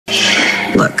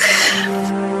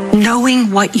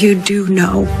what you do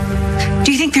know,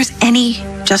 do you think there's any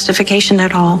justification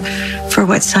at all for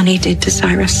what Sonny did to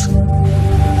Cyrus?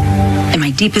 In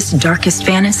my deepest, darkest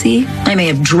fantasy, I may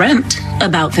have dreamt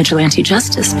about vigilante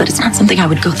justice, but it's not something I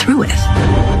would go through with.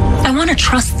 I want to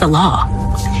trust the law.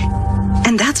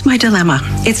 And that's my dilemma.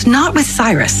 It's not with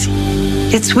Cyrus.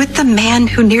 It's with the man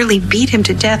who nearly beat him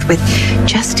to death with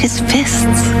just his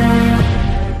fists.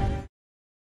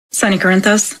 Sonny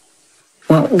Corinthos?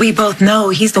 Well, we both know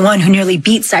he's the one who nearly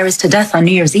beat Cyrus to death on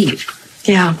New Year's Eve.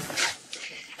 Yeah.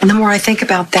 And the more I think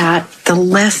about that, the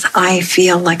less I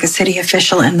feel like a city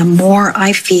official and the more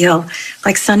I feel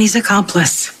like Sonny's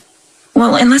accomplice.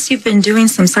 Well, unless you've been doing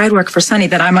some side work for Sonny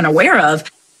that I'm unaware of,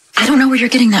 I don't know where you're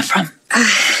getting that from.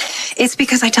 It's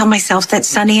because I tell myself that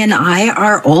Sonny and I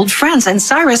are old friends. And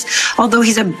Cyrus, although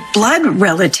he's a blood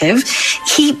relative,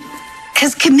 he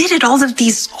has committed all of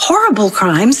these horrible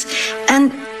crimes.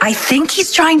 And I think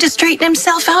he's trying to straighten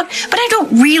himself out, but I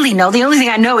don't really know. The only thing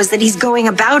I know is that he's going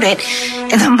about it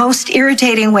in the most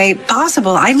irritating way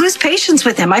possible. I lose patience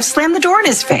with him. I've slammed the door in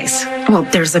his face. Well,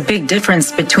 there's a big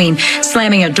difference between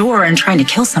slamming a door and trying to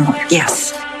kill someone.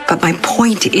 Yes, but my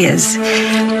point is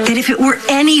that if it were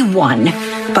anyone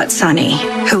but Sonny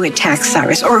who attacked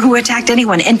Cyrus or who attacked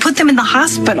anyone and put them in the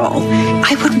hospital,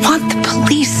 I would want the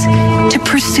police to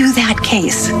pursue that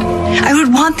case. I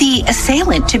would want the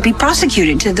assailant to be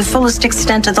prosecuted to the fullest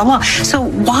extent of the law. So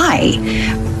why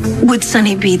would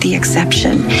Sonny be the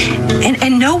exception?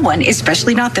 And no one,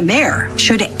 especially not the mayor,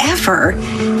 should ever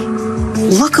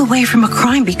look away from a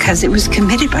crime because it was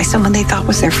committed by someone they thought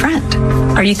was their friend.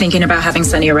 Are you thinking about having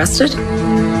Sonny arrested?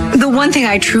 The one thing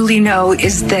I truly know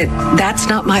is that that's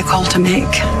not my call to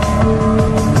make.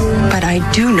 But I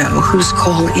do know whose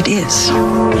call it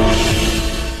is.